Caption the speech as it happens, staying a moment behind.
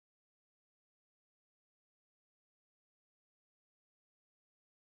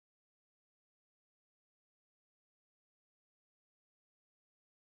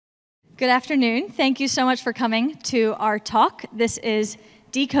Good afternoon. Thank you so much for coming to our talk. This is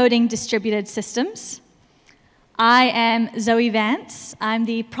Decoding Distributed Systems. I am Zoe Vance. I'm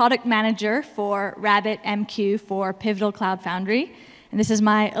the product manager for RabbitMQ for Pivotal Cloud Foundry. And this is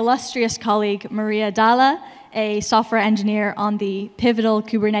my illustrious colleague, Maria Ntalla, a software engineer on the Pivotal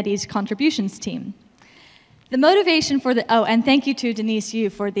Kubernetes contributions team. The motivation for and thank you to Denise Yu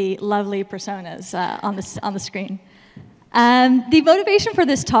for the lovely personas on the screen. The motivation for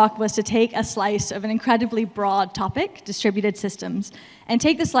this talk was to take a slice of an incredibly broad topic, distributed systems, and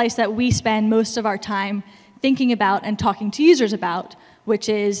take the slice that we spend most of our time thinking about and talking to users about, which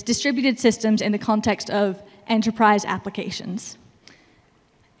is distributed systems in the context of enterprise applications.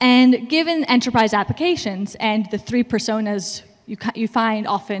 And given enterprise applications and the three personas you find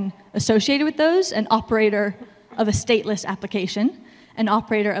often associated with those, an operator of a stateless application, an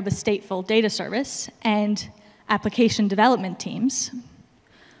operator of a stateful data service, and application development teams,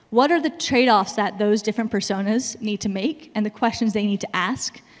 what are the trade-offs that those different personas need to make and the questions they need to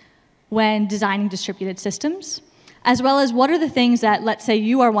ask when designing distributed systems, as well as what are the things that, let's say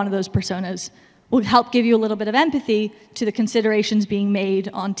you are one of those personas, will help give you a little bit of empathy to the considerations being made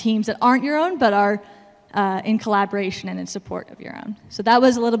on teams that aren't your own but are in collaboration and in support of your own. So that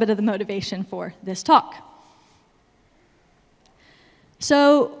was a little bit of the motivation for this talk.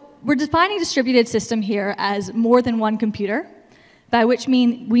 So we're defining distributed system here as more than one computer, by which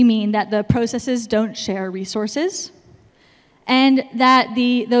we mean that the processes don't share resources, and that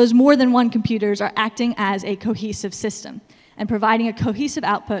those more than one computers are acting as a cohesive system and providing a cohesive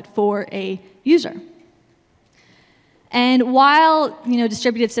output for a user. And while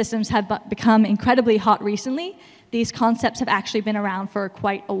distributed systems have become incredibly hot recently, these concepts have actually been around for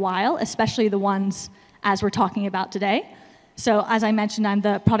quite a while, especially the ones as we're talking about today. So as I mentioned, I'm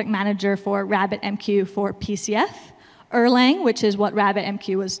the product manager for RabbitMQ for PCF. Erlang, which is what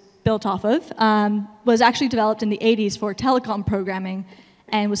RabbitMQ was built off of, was actually developed in the 80s for telecom programming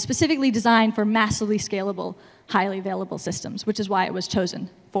and was specifically designed for massively scalable, highly available systems, which is why it was chosen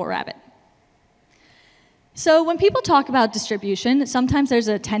for Rabbit. So when people talk about distribution, sometimes there's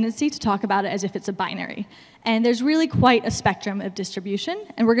a tendency to talk about it as if it's a binary. And there's really quite a spectrum of distribution,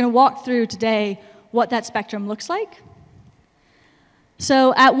 and we're going to walk through today what that spectrum looks like.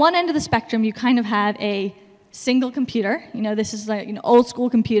 So at one end of the spectrum, you kind of have a single computer. This is like an old school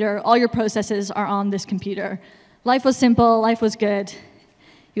computer. All your processes are on this computer. Life was simple. Life was good.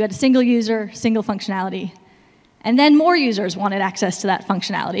 You had a single user, single functionality. And then more users wanted access to that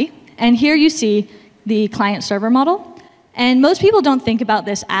functionality. And here you see the client-server model. And most people don't think about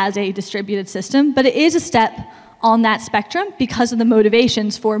this as a distributed system, but it is a step on that spectrum because of the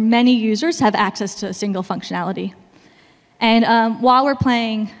motivations for many users to have access to a single functionality. And while we're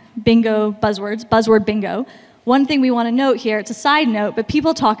playing bingo buzzwords, buzzword bingo, one thing we want to note here, it's a side note, but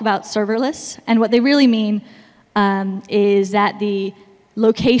people talk about serverless, and what they really mean is that the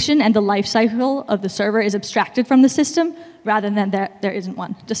location and the life cycle of the server is abstracted from the system rather than there isn't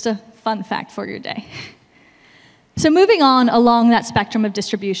one. Just a fun fact for your day. So moving on along that spectrum of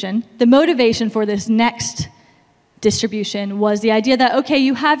distribution, the motivation for this next distribution was the idea that, okay,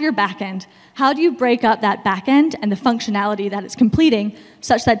 you have your backend. How do you break up that backend and the functionality that it's completing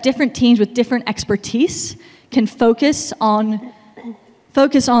such that different teams with different expertise can focus on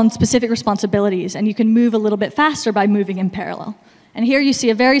specific responsibilities, and you can move a little bit faster by moving in parallel? And here you see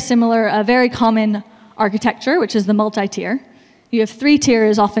a very similar, a very common architecture, which is the multi-tier. You have three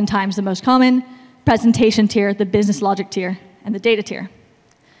tiers, oftentimes the most common: presentation tier, the business logic tier, and the data tier.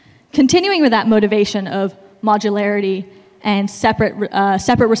 Continuing with that motivation of modularity and separate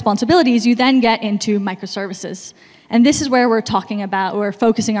responsibilities, you then get into microservices. And this is where we're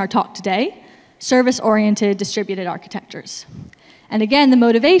focusing our talk today: service-oriented distributed architectures. And again, the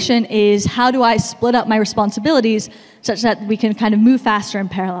motivation is, how do I split up my responsibilities such that we can kind of move faster in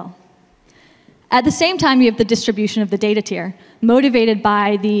parallel? At the same time, you have the distribution of the data tier, motivated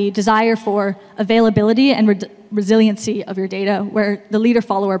by the desire for availability and resiliency of your data, where the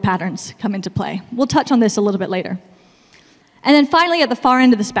leader-follower patterns come into play. We'll touch on this a little bit later. And then finally, at the far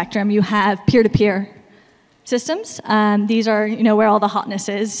end of the spectrum, you have peer-to-peer systems. These are where all the hotness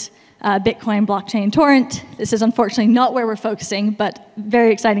is. Bitcoin, blockchain, torrent. This is unfortunately not where we're focusing, but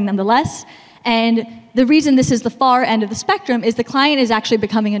very exciting nonetheless. And the reason this is the far end of the spectrum is the client is actually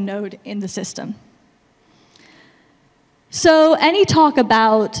becoming a node in the system. So any talk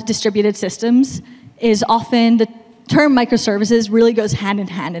about distributed systems is often, the term microservices really goes hand in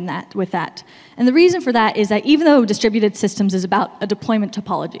hand with that. And the reason for that is that even though distributed systems is about a deployment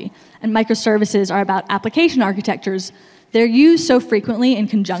topology, and microservices are about application architectures, they're used so frequently in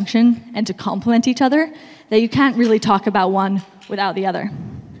conjunction and to complement each other that you can't really talk about one without the other.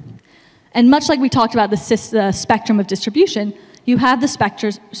 And much like we talked about the spectrum of distribution, you have the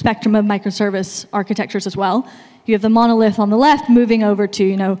spectrum of microservice architectures as well. You have the monolith on the left moving over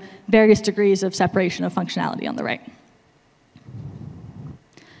to various degrees of separation of functionality on the right.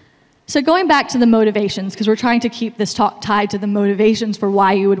 So going back to the motivations, because we're trying to keep this talk tied to the motivations for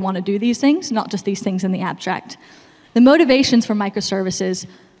why you would want to do these things, not just these things in the abstract. The motivations for microservices,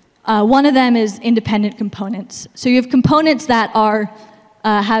 one of them is independent components. So you have components that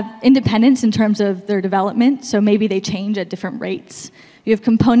have independence in terms of their development, so maybe they change at different rates. You have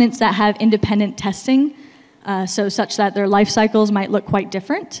components that have independent testing, so such that their life cycles might look quite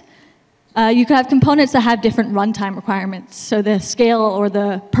different. You could have components that have different runtime requirements, so the scale or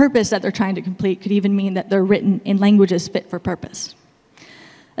the purpose that they're trying to complete could even mean that they're written in languages fit for purpose.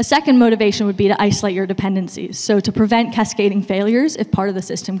 A second motivation would be to isolate your dependencies, so to prevent cascading failures if part of the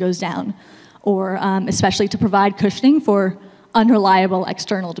system goes down, or especially to provide cushioning for unreliable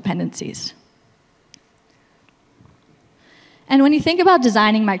external dependencies. And when you think about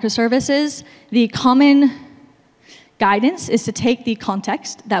designing microservices, the common guidance is to take the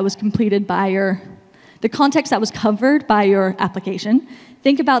context that was completed by the context that was covered by your application,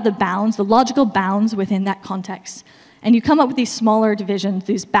 think about the bounds, the logical bounds within that context, and you come up with these smaller divisions,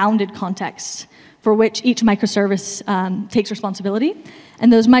 these bounded contexts, for which each microservice takes responsibility.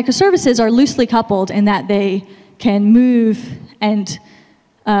 And those microservices are loosely coupled in that they can move and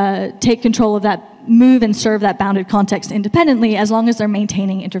take control of that, move and serve that bounded context independently as long as they're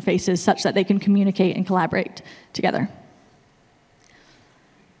maintaining interfaces such that they can communicate and collaborate together.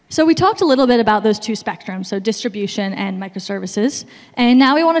 So we talked a little bit about those two spectrums, so distribution and microservices, and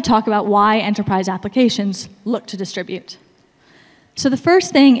now we want to talk about why enterprise applications look to distribute. So the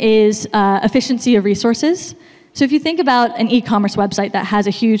first thing is efficiency of resources. So if you think about an e-commerce website that has a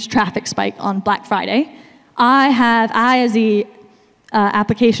huge traffic spike on Black Friday, I as the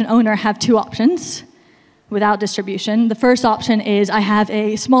application owner have two options without distribution. The first option is I have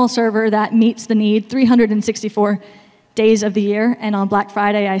a small server that meets the need 364 days of the year, and on Black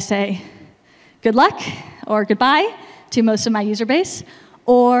Friday I say good luck or goodbye to most of my user base.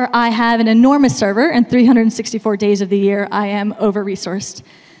 Or I have an enormous server, and 364 days of the year I am over-resourced.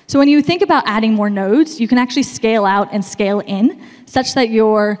 So when you think about adding more nodes, you can actually scale out and scale in such that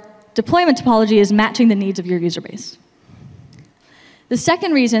your deployment topology is matching the needs of your user base. The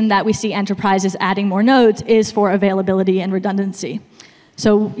second reason that we see enterprises adding more nodes is for availability and redundancy.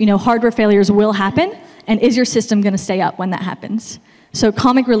 So, hardware failures will happen, and is your system going to stay up when that happens? So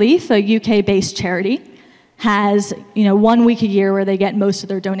Comic Relief, a UK-based charity, has 1 week a year where they get most of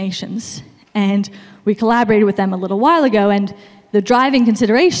their donations. And we collaborated with them a little while ago, and the driving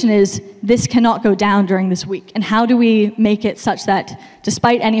consideration is this cannot go down during this week. And how do we make it such that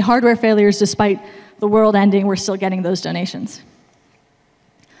despite any hardware failures, despite the world ending, we're still getting those donations?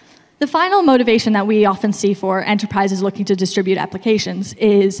 The final motivation that we often see for enterprises looking to distribute applications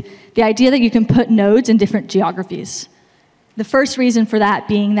is the idea that you can put nodes in different geographies. The first reason for that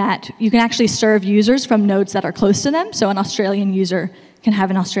being that you can actually serve users from nodes that are close to them. So an Australian user can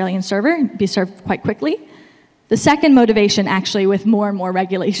have an Australian server and be served quite quickly. The second motivation, actually, with more and more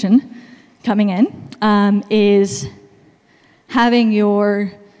regulation coming in, is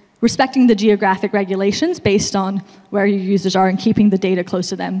respecting the geographic regulations based on where your users are and keeping the data close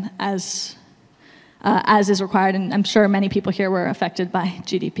to them as is required. And I'm sure many people here were affected by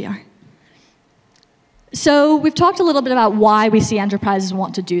GDPR. So we've talked a little bit about why we see enterprises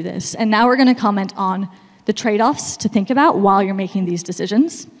want to do this. And now we're going to comment on the trade-offs to think about while you're making these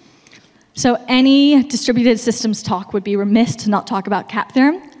decisions. So any distributed systems talk would be remiss to not talk about CAP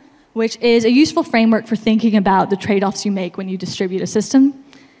theorem, which is a useful framework for thinking about the trade-offs you make when you distribute a system.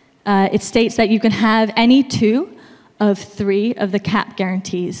 It states that you can have any two of three of the CAP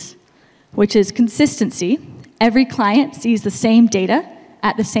guarantees, which is consistency. Every client sees the same data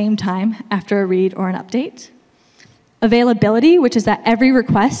at the same time after a read or an update. Availability, which is that every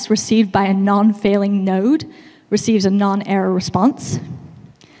request received by a non-failing node receives a non-error response.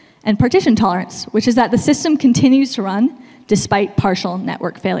 And partition tolerance, which is that the system continues to run despite partial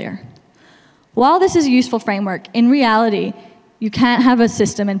network failure. While this is a useful framework, in reality, you can't have a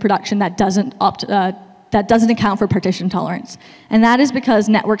system in production that doesn't account for partition tolerance. And that is because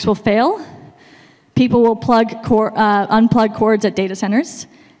networks will fail. People will unplug cords at data centers.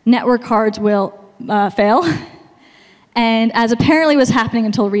 Network cards will fail. And as apparently was happening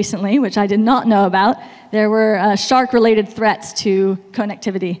until recently, which I did not know about, there were shark-related threats to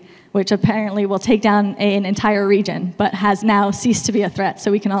connectivity, which apparently will take down an entire region, but has now ceased to be a threat,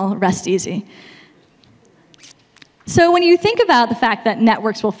 so we can all rest easy. So when you think about the fact that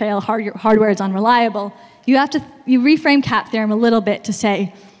networks will fail, hardware is unreliable, you reframe CAP theorem a little bit to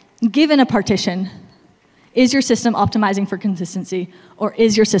say, given a partition, is your system optimizing for consistency, or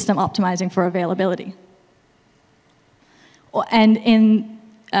is your system optimizing for availability? And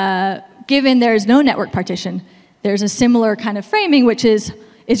given there's no network partition, there's a similar kind of framing, which is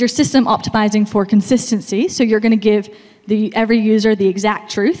your system optimizing for consistency? So you're going to give every user the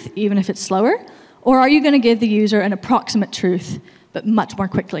exact truth, even if it's slower, or are you going to give the user an approximate truth, but much more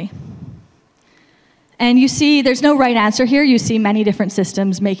quickly? And you see, there's no right answer here. You see many different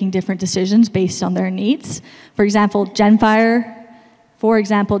systems making different decisions based on their needs. For example, Gemfire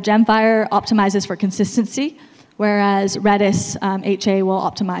optimizes for consistency, whereas Redis HA will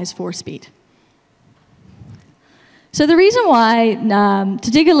optimize for speed. So the reason why,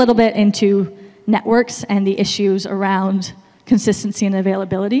 to dig a little bit into networks and the issues around consistency and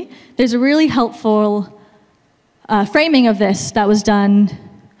availability, there's a really helpful framing of this that was done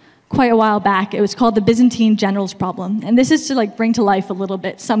quite a while back. It was called the Byzantine generals problem. And this is to bring to life a little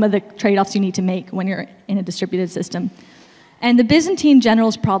bit some of the trade-offs you need to make when you're in a distributed system. And the Byzantine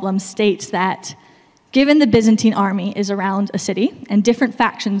generals problem states that given the Byzantine army is around a city, and different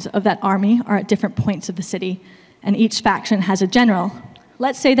factions of that army are at different points of the city, and each faction has a general.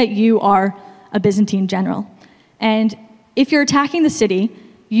 Let's say that you are a Byzantine general. And if you're attacking the city,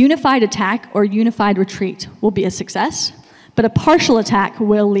 unified attack or unified retreat will be a success, but a partial attack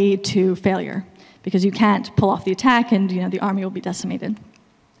will lead to failure because you can't pull off the attack and the army will be decimated.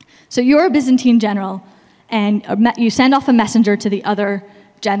 So you're a Byzantine general, and you send off a messenger to the other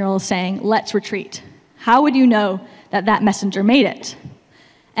generals saying, let's retreat. How would you know that that messenger made it?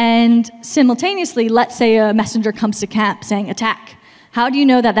 And simultaneously, let's say a messenger comes to camp saying attack. How do you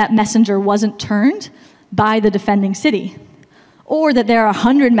know that that messenger wasn't turned by the defending city? Or that there are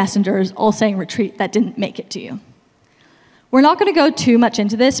 100 messengers all saying retreat that didn't make it to you? We're not going to go too much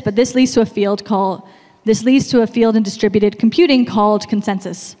into this, but this leads to a field in distributed computing called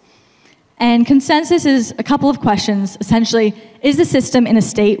consensus. And consensus is a couple of questions. Essentially, is the system in a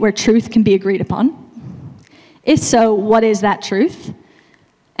state where truth can be agreed upon? If so, what is that truth?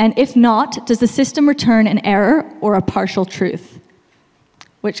 And if not, does the system return an error or a partial truth?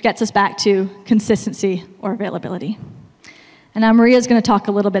 Which gets us back to consistency or availability. And now Maria's going to talk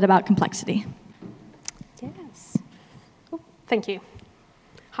a little bit about complexity. Yes. Oh, thank you.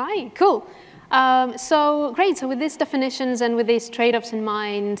 Hi, cool. So great, so with these definitions and with these trade-offs in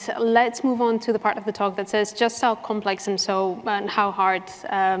mind, let's move on to the part of the talk that says just how complex and how hard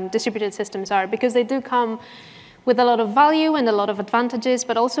distributed systems are, because they do come with a lot of value and a lot of advantages,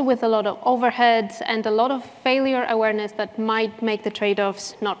 but also with a lot of overhead and a lot of failure awareness that might make the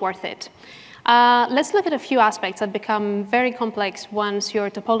trade-offs not worth it. Let's look at a few aspects that become very complex once your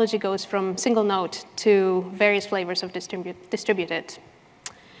topology goes from single node to various flavors of distributed.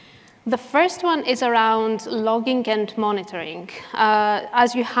 The first one is around logging and monitoring.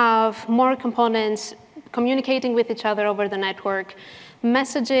 As you have more components communicating with each other over the network,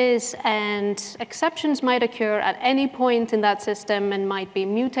 messages and exceptions might occur at any point in that system and might be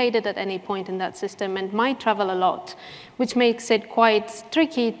mutated at any point in that system and might travel a lot, which makes it quite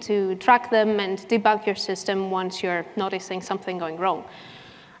tricky to track them and debug your system once you're noticing something going wrong.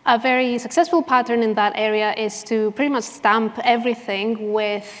 A very successful pattern in that area is to pretty much stamp everything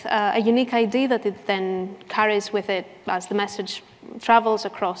with a unique ID that it then carries with it as the message travels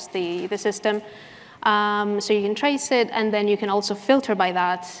across the system. So you can trace it, and then you can also filter by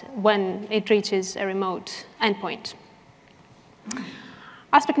that when it reaches a remote endpoint.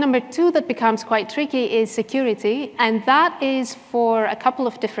 Aspect number 2 that becomes quite tricky is security, and that is for a couple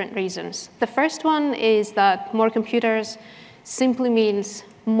of different reasons. The first one is that more computers simply means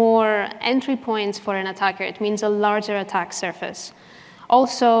more entry points for an attacker. It means a larger attack surface.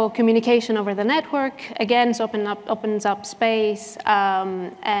 Also, communication over the network, again, opens up space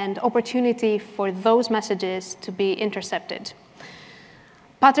and opportunity for those messages to be intercepted.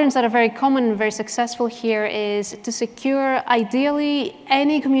 Patterns that are very common and very successful here is to secure, ideally,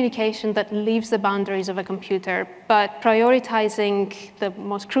 any communication that leaves the boundaries of a computer, but prioritizing the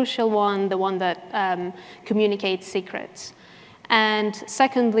most crucial one, the one that communicates secrets. And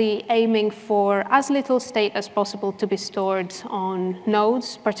secondly, aiming for as little state as possible to be stored on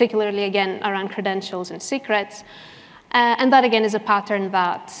nodes, particularly, again, around credentials and secrets. And that, again, is a pattern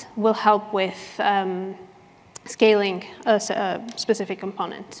that will help with scaling a specific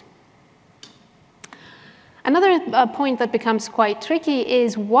component. Another point that becomes quite tricky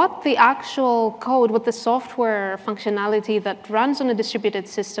is what the actual code, what the software functionality that runs on a distributed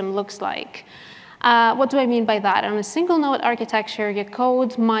system looks like. What do I mean by that? On a single node architecture, your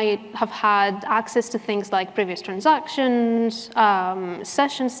code might have had access to things like previous transactions,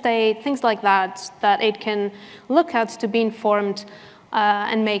 session state, things like that, that it can look at to be informed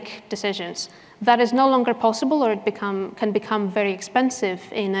and make decisions. That is no longer possible, or it can become very expensive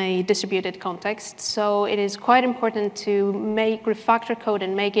in a distributed context. So it is quite important to refactor code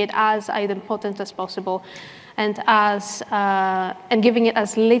and make it as idempotent as possible, and giving it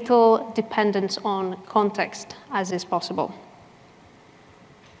as little dependence on context as is possible.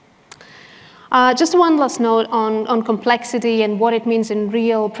 Just one last note on complexity and what it means in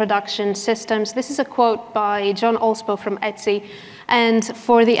real production systems. This is a quote by John Olspo from Etsy. And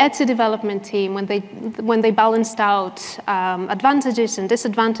for the Etsy development team, when they balanced out advantages and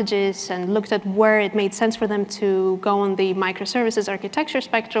disadvantages and looked at where it made sense for them to go on the microservices architecture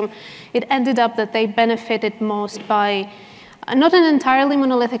spectrum, it ended up that they benefited most by not an entirely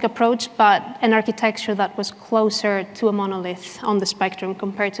monolithic approach, but an architecture that was closer to a monolith on the spectrum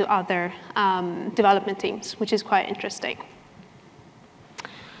compared to other development teams, which is quite interesting.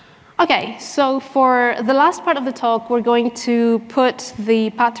 OK, so for the last part of the talk, we're going to put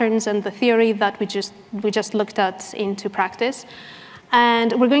the patterns and the theory that we just looked at into practice.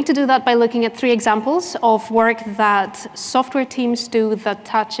 And we're going to do that by looking at 3 examples of work that software teams do that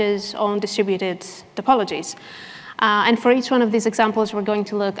touches on distributed topologies. And for each one of these examples, we're going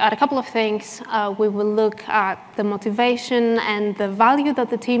to look at a couple of things. We will look at the motivation and the value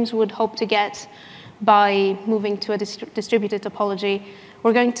that the teams would hope to get by moving to a distributed topology.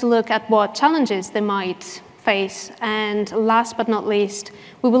 We're going to look at what challenges they might face. And last but not least,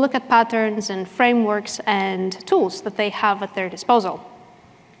 we will look at patterns and frameworks and tools that they have at their disposal.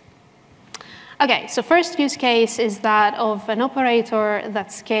 OK, so first use case is that of an operator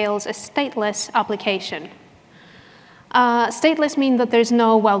that scales a stateless application. Stateless means that there's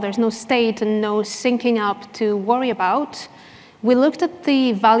no state and no syncing up to worry about. We looked at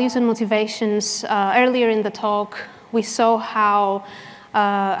the values and motivations earlier in the talk. We saw how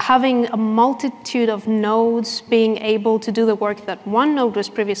having a multitude of nodes being able to do the work that one node was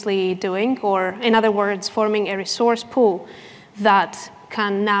previously doing, or in other words, forming a resource pool that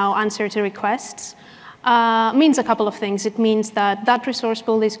can now answer to requests, means a couple of things. It means that that resource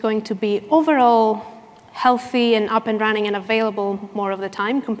pool is going to be overall healthy and up and running and available more of the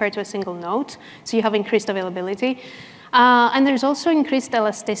time compared to a single node. So you have increased availability. And there's also increased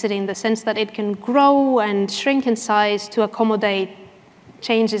elasticity in the sense that it can grow and shrink in size to accommodate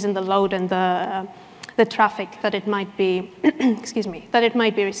changes in the load and the traffic that it might be, excuse me, that it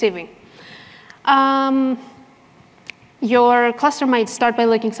might be receiving. Your cluster might start by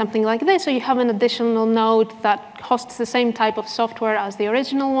looking something like this. So you have an additional node that hosts the same type of software as the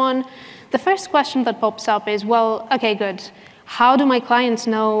original one. The first question that pops up is, well, OK, good. How do my clients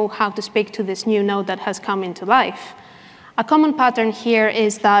know how to speak to this new node that has come into life? A common pattern here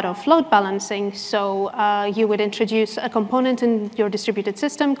is that of load balancing. So you would introduce a component in your distributed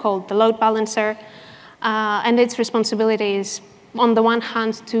system called the load balancer. And its responsibility is, on the one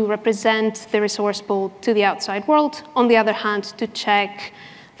hand, to represent the resource pool to the outside world. On the other hand, to check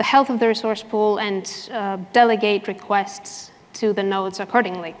the health of the resource pool and delegate requests to the nodes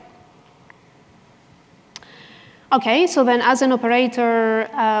accordingly. OK, so then as an operator,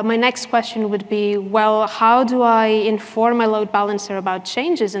 my next question would be, well, how do I inform my load balancer about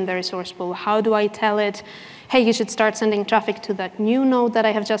changes in the resource pool? How do I tell it, hey, you should start sending traffic to that new node that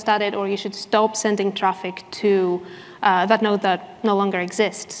I have just added, or you should stop sending traffic to that node that no longer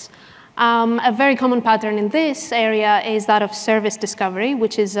exists? A very common pattern in this area is that of service discovery,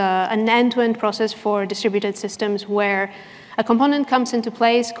 which is an end-to-end process for distributed systems where a component comes into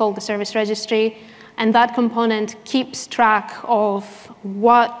place called the service registry. And that component keeps track of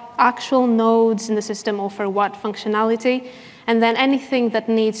what actual nodes in the system offer what functionality. And then anything that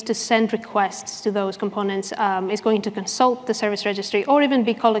needs to send requests to those components is going to consult the service registry or even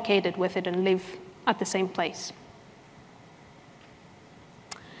be collocated with it and live at the same place.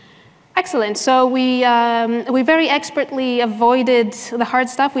 Excellent. So we very expertly avoided the hard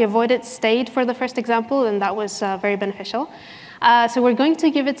stuff. We avoided state for the first example, and that was very beneficial. So we're going to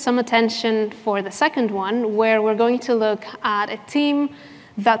give it some attention for the second one, where we're going to look at a team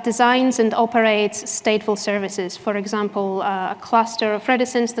that designs and operates stateful services. For example, a cluster of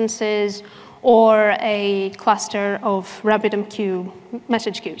Redis instances or a cluster of RabbitMQ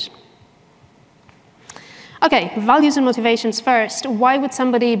message queues. OK, values and motivations first. Why would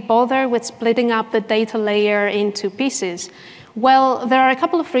somebody bother with splitting up the data layer into pieces? Well, there are a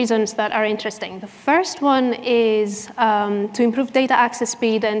couple of reasons that are interesting. The first one is to improve data access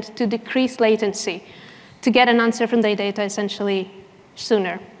speed and to decrease latency, to get an answer from the data essentially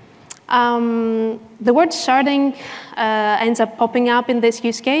sooner. The word sharding ends up popping up in this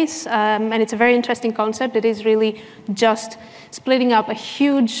use case, and it's a very interesting concept. It is really just splitting up a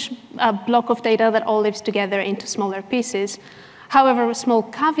huge block of data that all lives together into smaller pieces. However, a small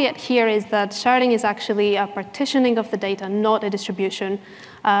caveat here is that sharding is actually a partitioning of the data, not a distribution.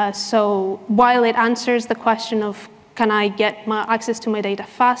 So while it answers the question of can I get my access to my data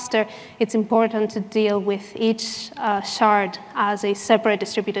faster, it's important to deal with each shard as a separate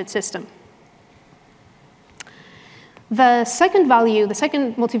distributed system. The second value, the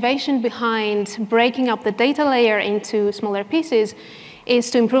second motivation behind breaking up the data layer into smaller pieces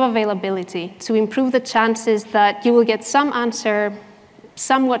is to improve availability, to improve the chances that you will get some answer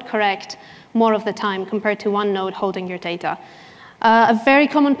somewhat correct more of the time compared to one node holding your data. A very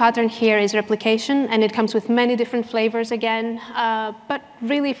common pattern here is replication, and it comes with many different flavors again. But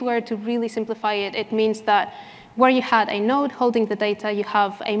really, if we were to really simplify it, it means that where you had a node holding the data, you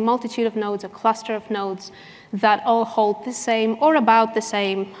have a multitude of nodes, a cluster of nodes that all hold the same or about the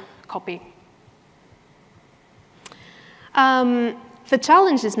same copy. The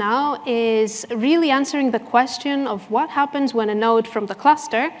challenge now is really answering the question of what happens when a node from the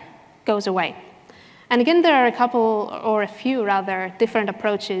cluster goes away. And again, there are a couple, or a few rather, different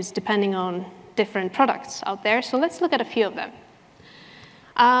approaches depending on different products out there. So let's look at a few of them.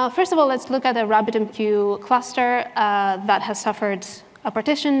 First of all, let's look at a RabbitMQ cluster that has suffered a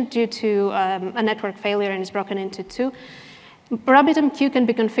partition due to a network failure and is broken into two. RabbitMQ can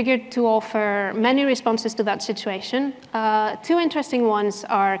be configured to offer many responses to that situation. Two interesting ones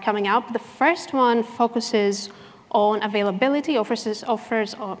are coming up. The first one focuses on availability, focuses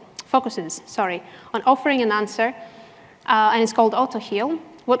on offering an answer, and it's called AutoHeal.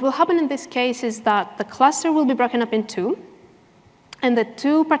 What will happen in this case is that the cluster will be broken up in two, and the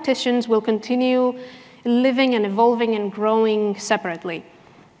two partitions will continue living and evolving and growing separately.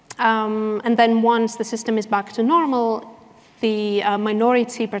 And then once the system is back to normal, the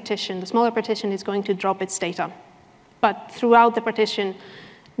minority partition, the smaller partition, is going to drop its data. But throughout the partition,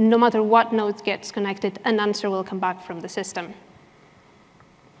 no matter what node gets connected, an answer will come back from the system.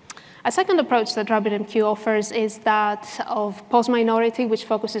 A second approach that RabbitMQ offers is that of post-minority, which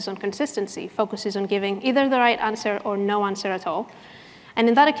focuses on consistency, focuses on giving either the right answer or no answer at all. And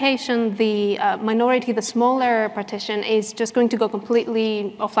in that occasion, the minority, the smaller partition, is just going to go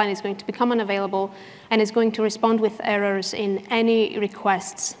completely offline. It's going to become unavailable, and is going to respond with errors in any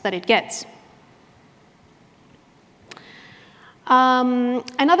requests that it gets.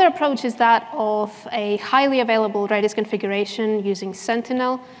 Another approach is that of a highly available Redis configuration using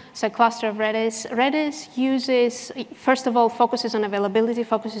Sentinel, so a cluster of Redis. Redis uses, first of all, focuses on availability,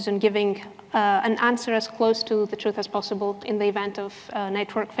 focuses on giving an answer as close to the truth as possible in the event of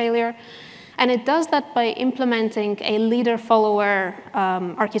network failure. And it does that by implementing a leader-follower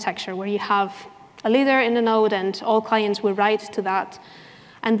architecture, where you have a leader in the node, and all clients will write to that.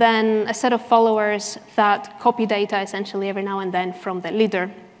 And then a set of followers that copy data essentially every now and then from the leader.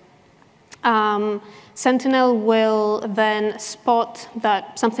 Sentinel will then spot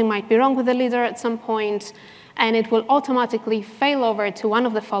that something might be wrong with the leader at some point, and it will automatically fail over to one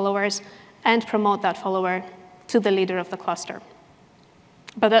of the followers and promote that follower to the leader of the cluster.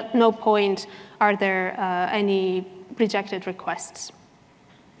 But at no point are there any rejected requests.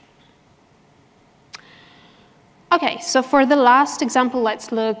 OK, so for the last example,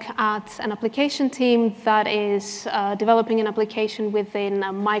 let's look at an application team that is developing an application within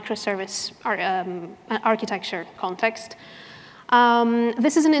a microservice architecture context.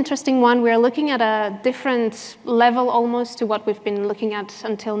 This is an interesting one. We're looking at a different level almost to what we've been looking at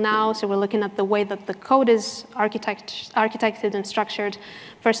until now. So we're looking at the way that the code is architected and structured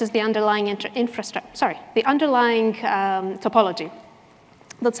versus the underlying the underlying topology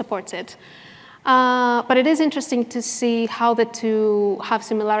that supports it. But it is interesting to see how the two have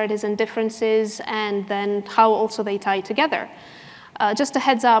similarities and differences, and then how also they tie together. Just a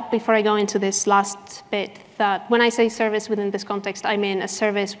heads up before I go into this last bit, that when I say service within this context, I mean a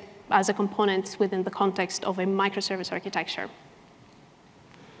service as a component within the context of a microservice architecture.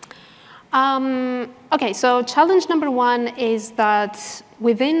 OK, so challenge number one is that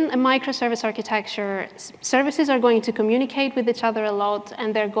within a microservice architecture, services are going to communicate with each other a lot,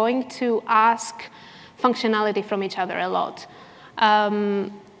 and they're going to ask functionality from each other a lot.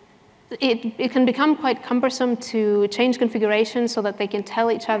 It can become quite cumbersome to change configuration so that they can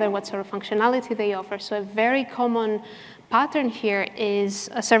tell each other what sort of functionality they offer. So a very common pattern here is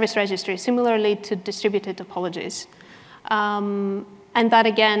a service registry, similarly to distributed topologies. And that,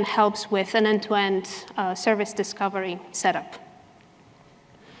 again, helps with an end-to-end service discovery setup.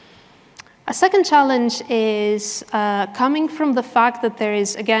 A second challenge is coming from the fact that there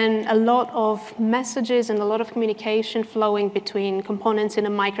is, again, a lot of messages and a lot of communication flowing between components in a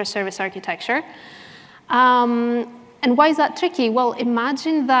microservice architecture. And why is that tricky? Well,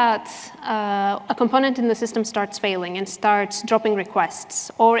 imagine that a component in the system starts failing and starts dropping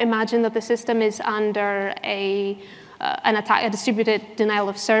requests. Or imagine that the system is under an attack, a distributed denial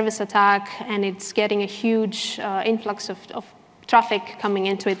of service attack, and it's getting a huge influx of traffic coming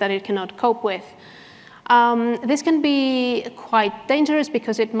into it that it cannot cope with. This can be quite dangerous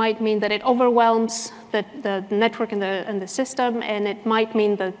because it might mean that it overwhelms the network and the system, and it might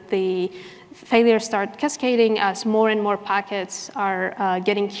mean that the failures start cascading as more and more packets are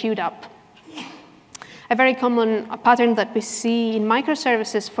getting queued up. A very common pattern that we see in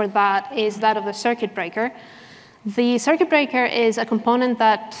microservices for that is that of the circuit breaker. The circuit breaker is a component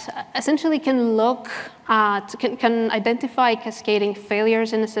that essentially can look at, can identify cascading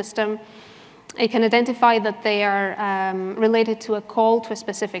failures in the system. It can identify that they are related to a call to a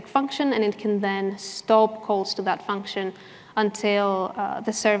specific function, and it can then stop calls to that function until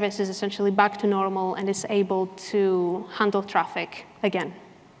the service is essentially back to normal and is able to handle traffic again.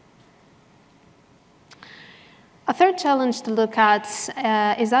 A third challenge to look at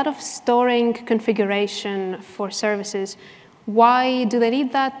is that of storing configuration for services. Why do they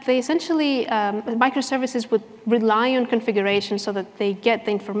need that? They essentially, microservices would rely on configuration so that they get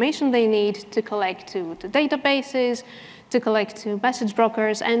the information they need to collect to databases, to collect to message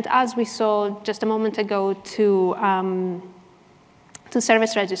brokers, and as we saw just a moment ago, to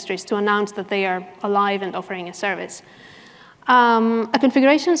service registries to announce that they are alive and offering a service. A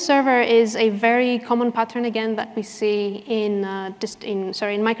configuration server is a very common pattern, again, that we see in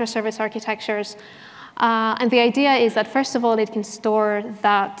microservice architectures. And the idea is that, first of all, it can store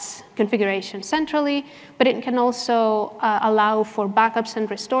that configuration centrally, but it can also allow for backups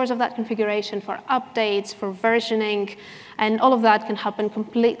and restores of that configuration, for updates, for versioning, and all of that can happen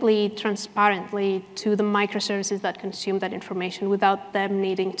completely transparently to the microservices that consume that information without them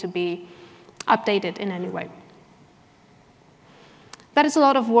needing to be updated in any way. That is a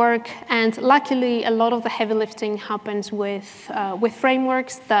lot of work, and luckily, a lot of the heavy lifting happens with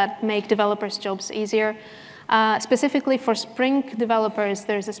frameworks that make developers' jobs easier. Specifically for Spring developers,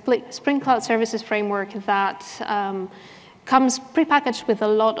 there's a Spring Cloud Services framework that comes prepackaged with a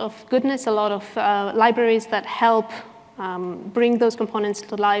lot of goodness, a lot of libraries that help bring those components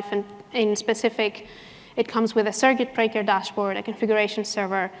to life. And in specific, it comes with a circuit breaker dashboard, a configuration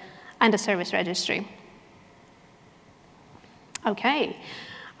server, and a service registry. OK.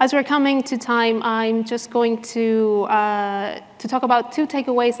 As we're coming to time, I'm just going to talk about two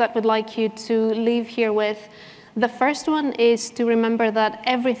takeaways that we'd like you to leave here with. The first one is to remember that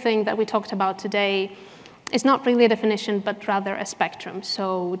everything that we talked about today is not really a definition, but rather a spectrum.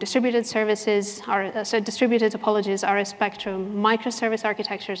 So distributed services are, distributed topologies are a spectrum. Microservice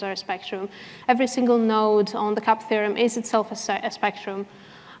architectures are a spectrum. Every single node on the CAP theorem is itself a spectrum.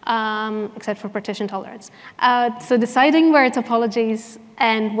 Except for partition tolerance. So deciding where topologies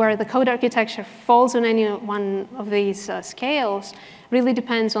and where the code architecture falls on any one of these scales really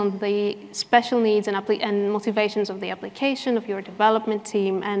depends on the special needs and motivations of the application, of your development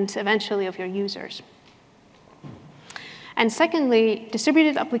team, and eventually of your users. And secondly,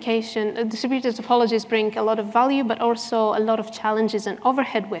 distributed topologies bring a lot of value, but also a lot of challenges and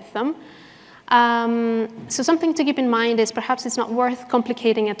overhead with them. So something to keep in mind is perhaps it's not worth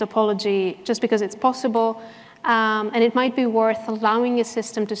complicating a topology just because it's possible, and it might be worth allowing a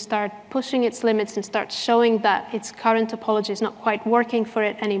system to start pushing its limits and start showing that its current topology is not quite working for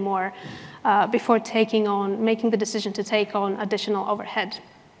it anymore before making the decision to take on additional overhead.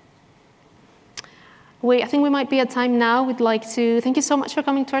 I think we might be at time now. We'd like to thank you so much for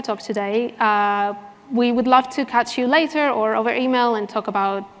coming to our talk today. We would love to catch you later or over email and talk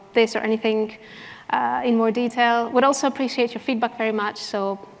about this or anything in more detail. Would also appreciate your feedback very much,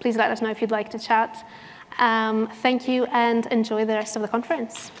 so please let us know if you'd like to chat. Thank you, and enjoy the rest of the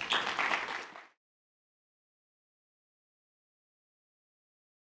conference.